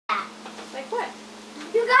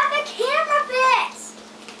the camera bits.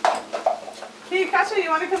 Hey, Kasha, you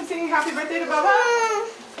want to come sing happy birthday to Bubba?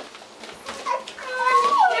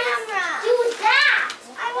 Do that.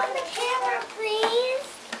 I want the camera, please.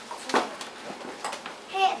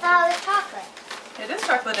 Hey, it's all the chocolate. It is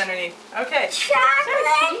chocolate underneath. Okay.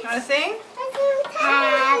 Chocolate. You want to sing?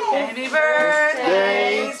 Happy Happy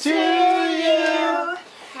birthday to you.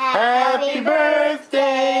 Happy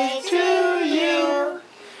birthday to you.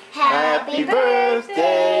 Happy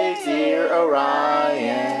birthday, dear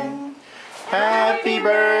Orion. Happy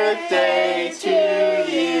birthday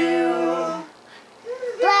to you.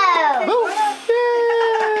 Blow.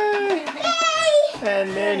 Yay!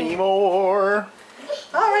 And many more.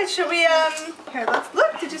 All right, should we, here, let's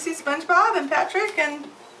look. Did you see SpongeBob and Patrick and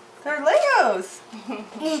their Legos?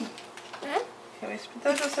 Okay, we should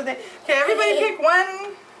put those so they, okay, everybody pick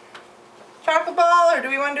one chocolate ball, or do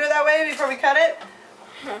we want to do it that way before we cut it?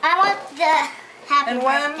 I want the happy And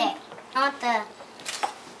one. birthday.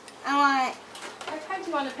 I want What kind do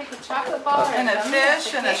you want to pick? A chocolate ball or And a gummy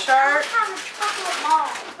fish and a cake? shark. have a chocolate ball.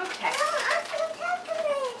 Okay.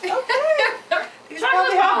 These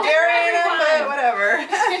Chocolate probably have ball dairy in them, for but everyone. whatever.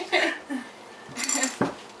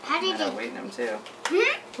 How did I'm you? waiting them too.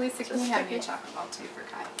 Lisa, can you have me a chocolate ball too for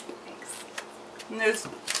Kai? Thanks. And there's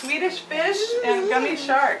Swedish fish and gummy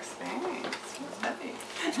sharks. Thanks.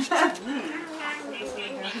 That's heavy.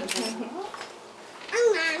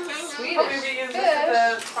 Probably reuse this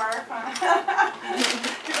as the scarf.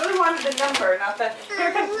 You really wanted the number, not the.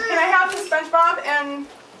 Here, can I have the SpongeBob and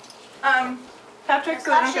Patrick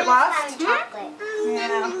so they don't get lost? Chocolate.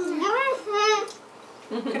 Yeah.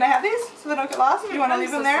 Can I have these so they don't get lost? Do you want to I'm leave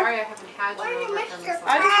so them there? sorry I haven't had you over from this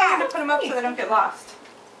I one. just wanted to put them up so they don't get lost.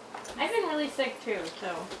 I've been really sick too, so.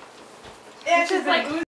 Yeah, it's It's just like like